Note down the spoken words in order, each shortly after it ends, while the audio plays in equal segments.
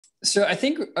So I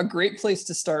think a great place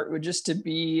to start would just to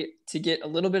get a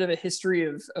little bit of a history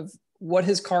of what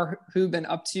has Karhu been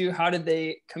up to? How did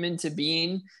they come into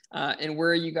being? And where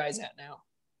are you guys at now?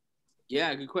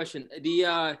 Yeah, good question.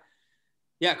 Yeah,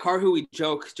 Karhu, we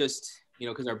joke just,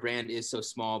 because our brand is so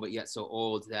small but yet so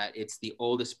old, that it's the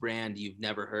oldest brand you've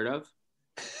never heard of.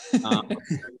 We're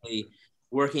certainly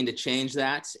working to change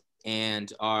that,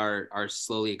 and are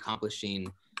slowly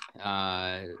accomplishing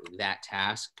that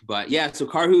task. But yeah, so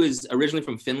Karhu is originally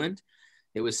from Finland.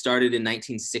 It was started in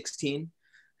 1916.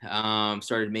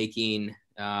 Started making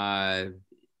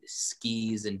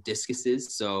skis and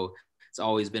discuses. So it's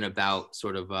always been about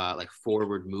sort of like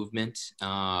forward movement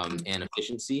and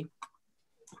efficiency.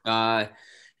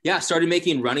 Yeah, started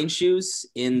making running shoes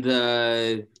in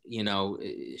the,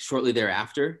 shortly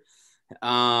thereafter.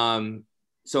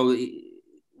 So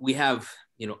we have,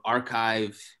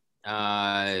 archive,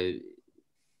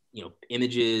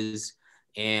 images,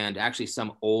 and actually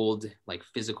some old like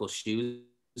physical shoes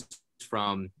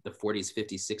from the 40s,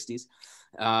 50s,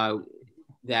 60s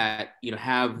that,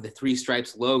 have the Three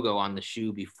Stripes logo on the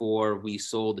shoe before we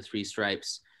sold the Three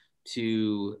Stripes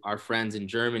to our friends in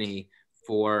Germany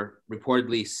for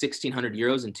reportedly 1,600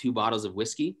 euros and 2 bottles of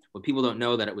whiskey. But people don't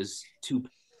know that it was 2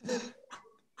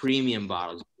 premium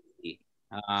bottles of whiskey.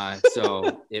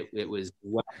 So it was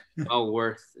well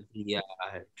worth the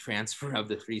transfer of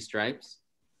the Three Stripes.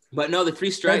 But no, the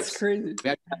Three Stripes. That's crazy.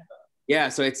 Yeah,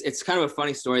 so it's kind of a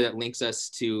funny story that links us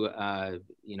to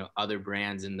other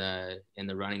brands in the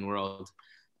running world.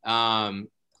 But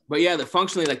yeah,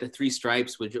 functionally, like the Three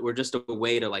Stripes were just a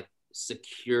way to like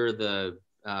secure the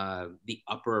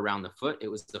upper around the foot. It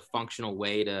was the functional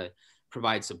way to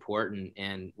provide support,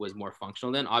 and was more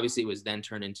functional. Then obviously it was then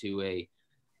turned into a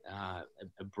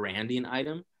branding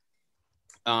item,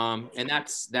 and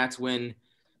that's when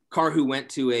Karhu went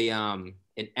to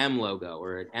an M logo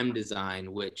or an M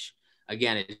design, which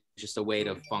again is just a way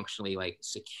to functionally like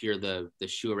secure the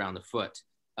shoe around the foot.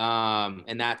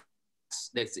 And that's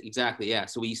exactly, yeah.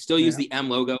 So we still use the M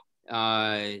logo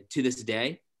to this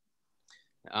day.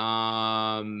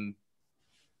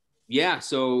 Yeah,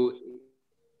 so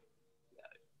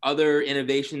other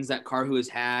innovations that Karhu has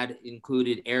had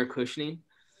included air cushioning.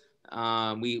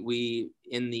 We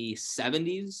in the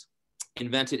 70s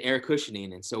invented air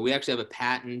cushioning, and so we actually have a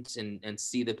patent and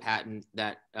see the patent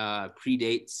that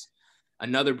predates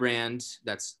another brand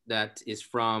that is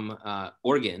from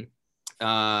Oregon,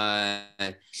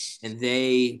 and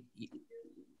they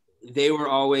were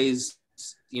always,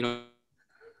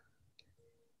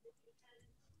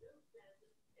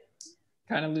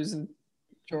 kind of losing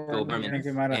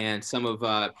Jordan. And some of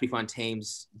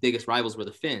Prefontaine's biggest rivals were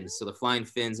the Finns. So the Flying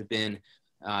Finns have been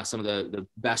some of the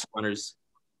best runners.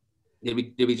 Did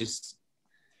we just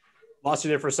lost you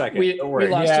there for a second? We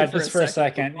lost you for a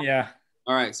second. Yeah.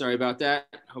 All right, sorry about that.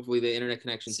 Hopefully the internet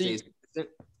connection stays consistent.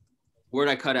 Where'd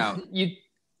I cut out?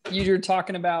 You're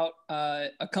talking about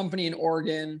a company in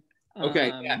Oregon.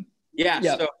 Okay. Yeah.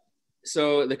 Yep.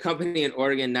 So the company in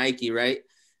Oregon, Nike, right,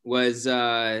 was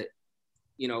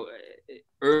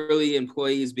early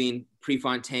employees being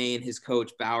Prefontaine, his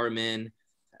coach Bowerman,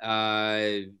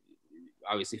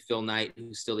 obviously Phil Knight,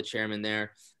 who's still the chairman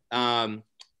there.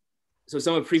 So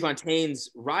some of Prefontaine's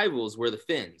rivals were the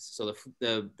Finns. So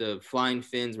the Flying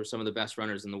Finns were some of the best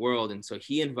runners in the world. And so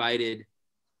he invited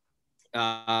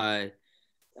some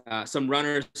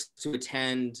runners to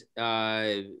attend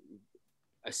a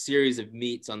series of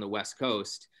meets on the West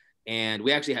Coast. And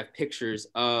we actually have pictures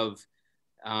of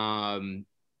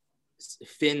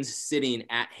Finns sitting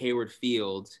at Hayward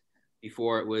Field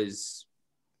before it was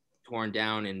torn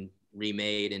down and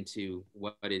remade into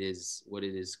what it is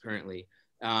currently.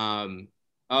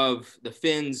 Of the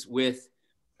Finns with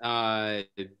a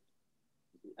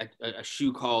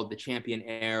shoe called the Champion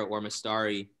Air or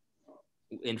Mastari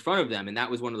in front of them, and that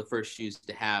was one of the first shoes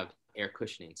to have air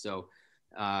cushioning. So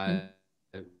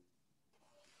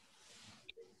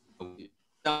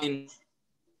selling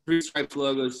Three Stripes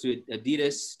logos to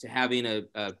Adidas, to having a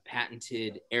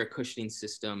patented air cushioning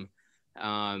system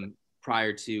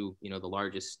prior to the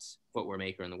largest footwear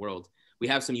maker in the world. We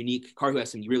have some Karhu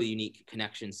has some really unique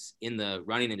connections in the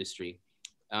running industry.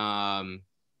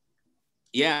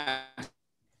 Yeah.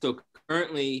 So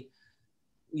currently,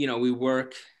 we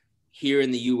work here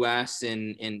in the US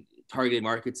and targeted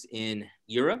markets in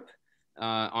Europe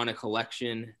on a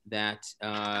collection that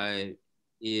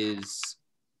is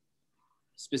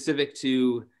specific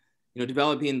to,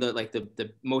 developing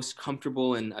the most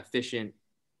comfortable and efficient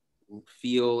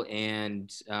feel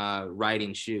and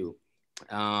riding shoe.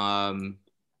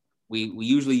 We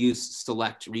usually use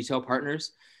select retail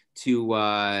partners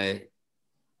to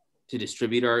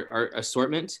distribute our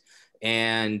assortment.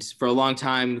 And for a long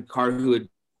time, Karhu had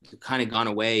kind of gone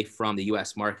away from the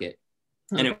US market.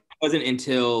 And it wasn't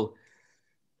until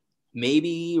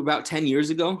maybe about 10 years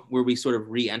ago where we sort of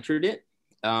re-entered it,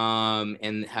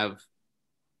 and have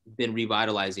been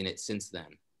revitalizing it since then.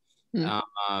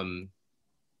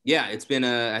 Yeah, it's been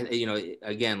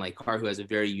again, like Karhu has a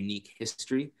very unique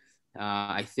history.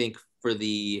 I think for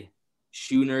the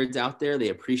shoe nerds out there, they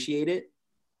appreciate it.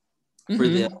 For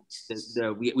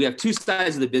we have two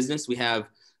sides of the business. We have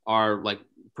our like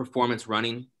performance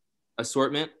running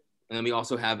assortment, and then we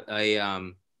also have a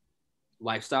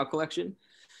lifestyle collection.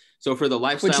 So for the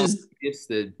lifestyle,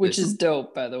 which is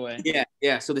dope, by the way.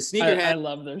 Yeah. So the sneakerhead, I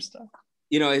love their stuff.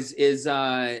 Is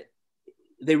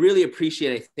they really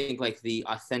appreciate, I think, like the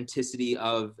authenticity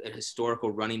of a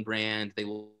historical running brand. They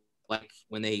like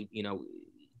when they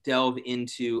delve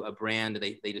into a brand,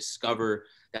 they discover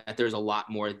that there's a lot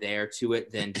more there to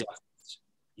it than just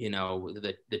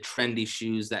the trendy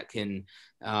shoes that can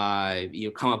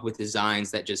come up with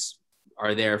designs that just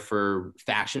are there for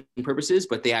fashion purposes,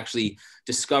 but they actually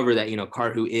discover that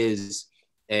Karhu is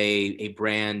a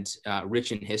brand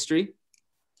rich in history.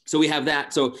 So we have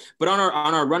that. So, but on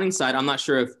our running side, I'm not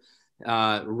sure if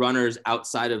runners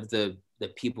outside of the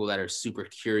people that are super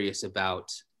curious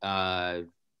about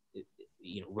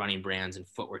running brands and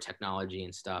footwear technology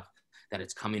and stuff, that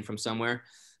it's coming from somewhere,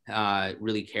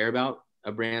 really care about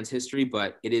a brand's history.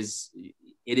 But it is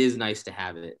nice to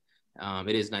have it.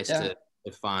 It is nice to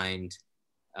find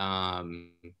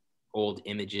old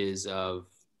images of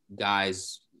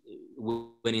guys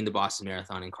winning the Boston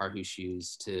Marathon in Karhu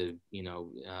shoes, to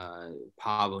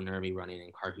Pablo Nurmi running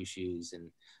in Karhu shoes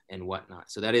and whatnot.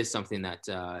 So that is something that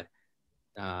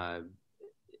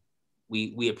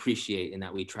we appreciate, and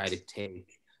that we try to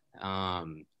take to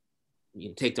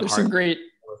heart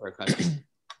with our customers.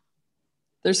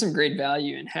 There's some great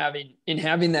value in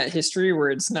having that history where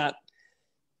it's not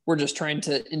we're just trying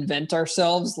to invent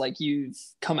ourselves. Like, you've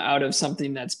come out of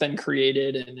something that's been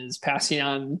created and is passing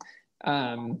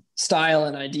on style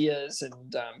and ideas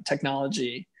and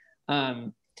technology.